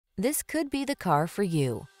This could be the car for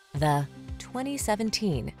you. The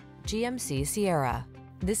 2017 GMC Sierra.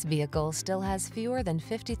 This vehicle still has fewer than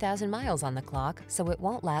 50,000 miles on the clock, so it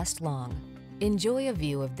won't last long. Enjoy a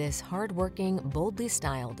view of this hard-working, boldly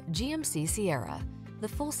styled GMC Sierra, the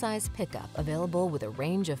full-size pickup available with a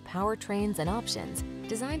range of powertrains and options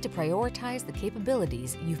designed to prioritize the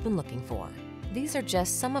capabilities you've been looking for. These are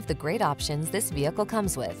just some of the great options this vehicle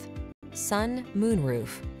comes with: sun, moonroof,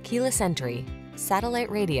 keyless entry, satellite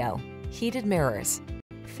radio, heated mirrors,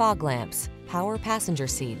 fog lamps, power passenger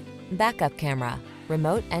seat, backup camera,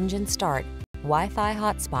 remote engine start, Wi-Fi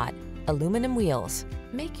hotspot, aluminum wheels.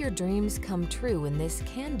 Make your dreams come true in this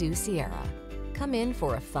can-do Sierra. Come in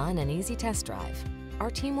for a fun and easy test drive. Our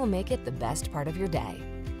team will make it the best part of your day.